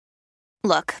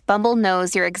Look, Bumble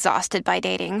knows you're exhausted by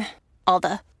dating. All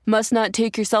the must not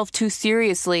take yourself too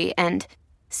seriously and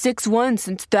 6'1"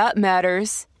 since that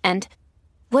matters. And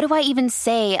what do I even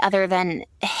say other than,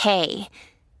 hey?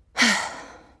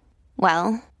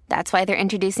 Well, that's why they're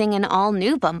introducing an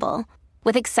all-new Bumble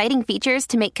with exciting features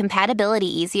to make compatibility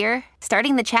easier,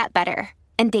 starting the chat better,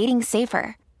 and dating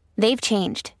safer. They've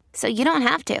changed, so you don't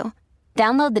have to.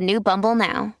 Download the new Bumble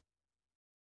now.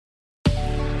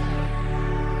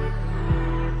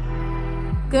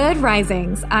 Good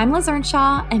risings. I'm Liz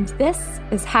Earnshaw, and this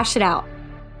is Hash It Out.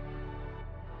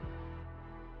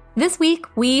 This week,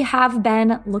 we have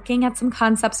been looking at some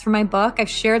concepts for my book. I've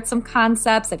shared some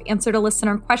concepts, I've answered a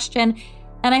listener question,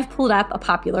 and I've pulled up a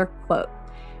popular quote.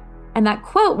 And that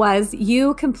quote was,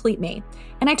 "You complete me."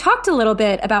 And I talked a little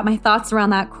bit about my thoughts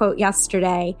around that quote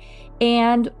yesterday.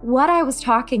 And what I was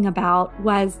talking about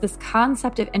was this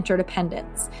concept of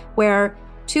interdependence, where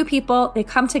two people, they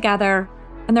come together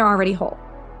and they're already whole.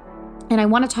 And I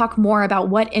want to talk more about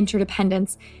what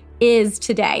interdependence is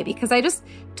today, because I just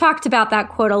talked about that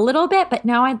quote a little bit, but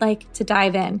now I'd like to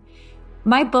dive in.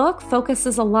 My book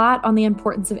focuses a lot on the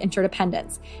importance of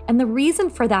interdependence. And the reason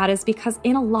for that is because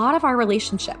in a lot of our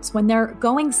relationships, when they're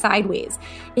going sideways,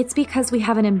 it's because we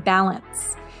have an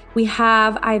imbalance. We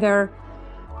have either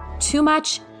too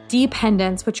much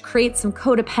dependence, which creates some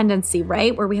codependency,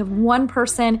 right? Where we have one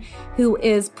person who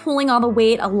is pulling all the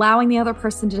weight, allowing the other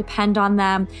person to depend on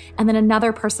them, and then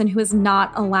another person who is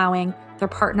not allowing their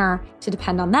partner to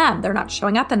depend on them. They're not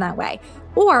showing up in that way.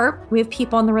 Or we have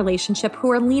people in the relationship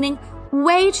who are leaning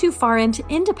way too far into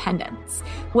independence,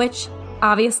 which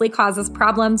obviously causes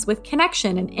problems with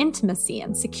connection and intimacy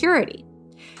and security.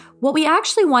 What we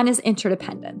actually want is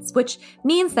interdependence, which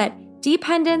means that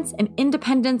dependence and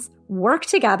independence work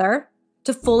together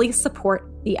to fully support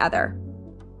the other.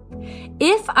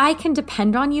 If I can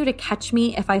depend on you to catch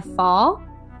me if I fall,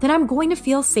 then I'm going to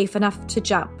feel safe enough to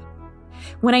jump.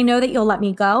 When I know that you'll let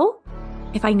me go,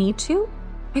 if I need to,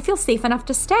 I feel safe enough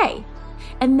to stay.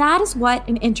 And that is what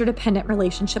an interdependent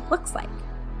relationship looks like.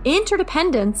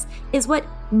 Interdependence is what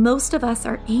most of us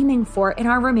are aiming for in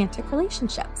our romantic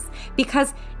relationships,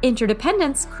 because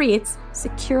interdependence creates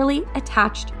securely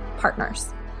attached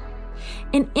partners.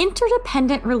 In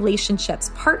interdependent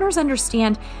relationships, partners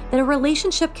understand that a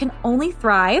relationship can only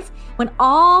thrive when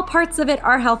all parts of it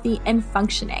are healthy and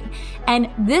functioning. And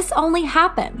this only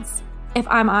happens if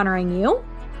I'm honoring you,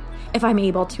 if I'm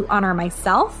able to honor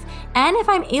myself, and if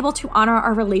I'm able to honor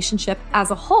our relationship as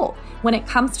a whole when it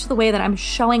comes to the way that I'm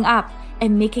showing up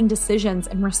and making decisions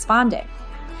and responding.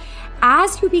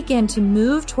 As you begin to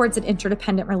move towards an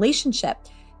interdependent relationship,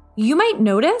 you might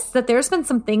notice that there's been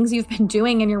some things you've been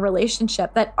doing in your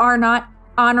relationship that are not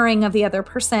honoring of the other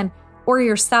person or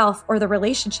yourself or the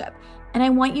relationship. And I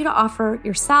want you to offer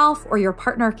yourself or your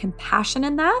partner compassion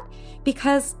in that,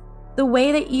 because the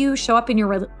way that you show up in your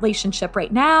relationship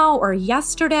right now or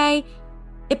yesterday,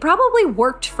 it probably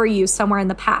worked for you somewhere in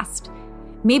the past.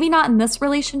 Maybe not in this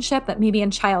relationship, but maybe in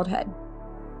childhood.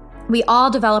 We all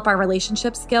develop our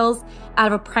relationship skills out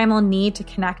of a primal need to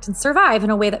connect and survive in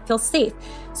a way that feels safe.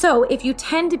 So if you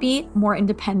tend to be more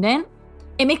independent,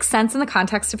 it makes sense in the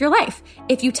context of your life.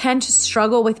 If you tend to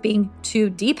struggle with being too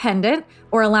dependent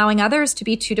or allowing others to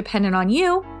be too dependent on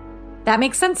you, that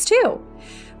makes sense too.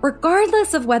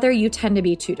 Regardless of whether you tend to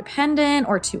be too dependent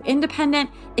or too independent,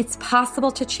 it's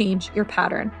possible to change your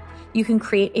pattern. You can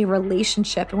create a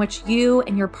relationship in which you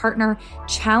and your partner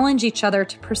challenge each other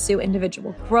to pursue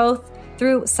individual growth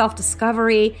through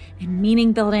self-discovery and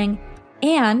meaning building,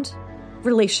 and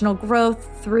relational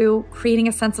growth through creating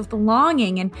a sense of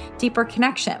belonging and deeper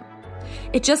connection.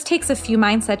 It just takes a few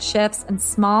mindset shifts and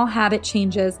small habit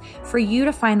changes for you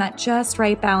to find that just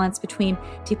right balance between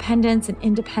dependence and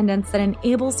independence that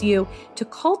enables you to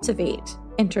cultivate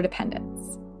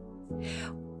interdependence.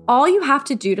 All you have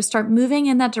to do to start moving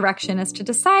in that direction is to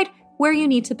decide where you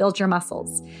need to build your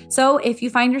muscles. So if you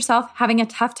find yourself having a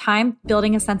tough time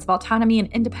building a sense of autonomy and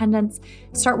independence,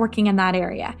 start working in that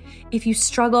area. If you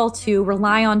struggle to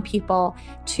rely on people,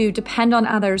 to depend on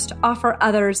others, to offer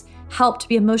others help, to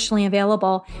be emotionally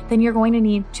available, then you're going to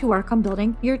need to work on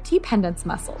building your dependence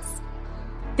muscles.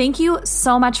 Thank you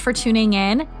so much for tuning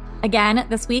in. Again,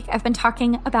 this week I've been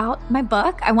talking about my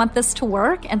book. I want this to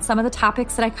work and some of the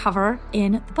topics that I cover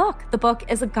in the book. The book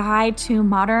is a guide to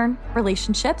modern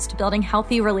relationships, to building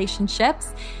healthy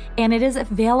relationships, and it is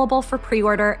available for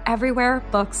pre-order everywhere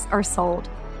books are sold.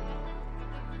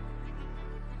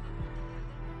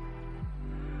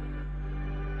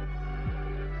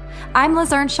 I'm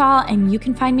Liz Earnshaw, and you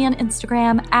can find me on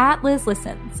Instagram at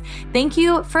LizListens. Thank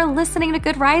you for listening to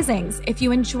Good Risings. If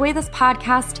you enjoy this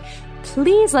podcast,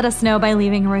 Please let us know by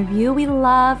leaving a review. We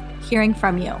love hearing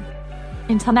from you.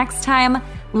 Until next time,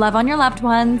 love on your loved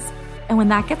ones. And when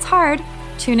that gets hard,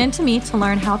 tune in to me to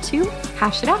learn how to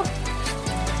hash it out.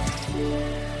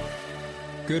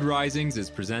 Good Risings is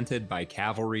presented by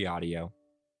Cavalry Audio.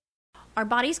 Our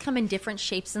bodies come in different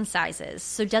shapes and sizes,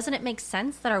 so doesn't it make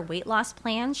sense that our weight loss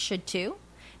plans should too?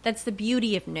 That's the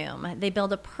beauty of Noom. They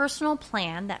build a personal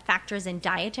plan that factors in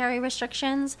dietary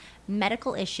restrictions,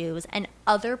 medical issues, and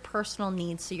other personal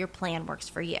needs so your plan works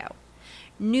for you.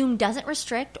 Noom doesn't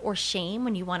restrict or shame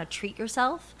when you want to treat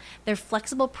yourself. Their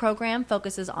flexible program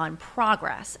focuses on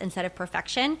progress instead of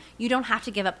perfection. You don't have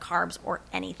to give up carbs or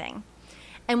anything.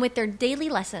 And with their daily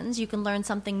lessons, you can learn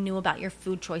something new about your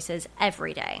food choices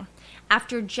every day.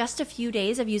 After just a few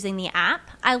days of using the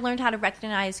app, I learned how to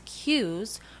recognize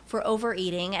cues for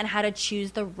overeating and how to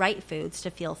choose the right foods to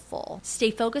feel full.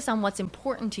 Stay focused on what's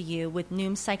important to you with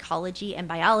Noom's psychology and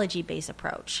biology-based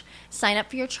approach. Sign up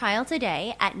for your trial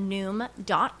today at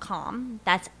Noom.com.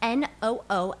 That's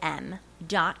Noom.com.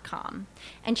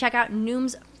 And check out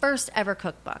Noom's first ever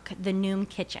cookbook, The Noom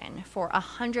Kitchen, for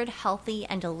 100 healthy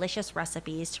and delicious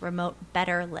recipes to promote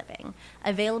better living.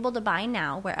 Available to buy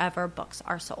now wherever books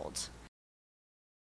are sold.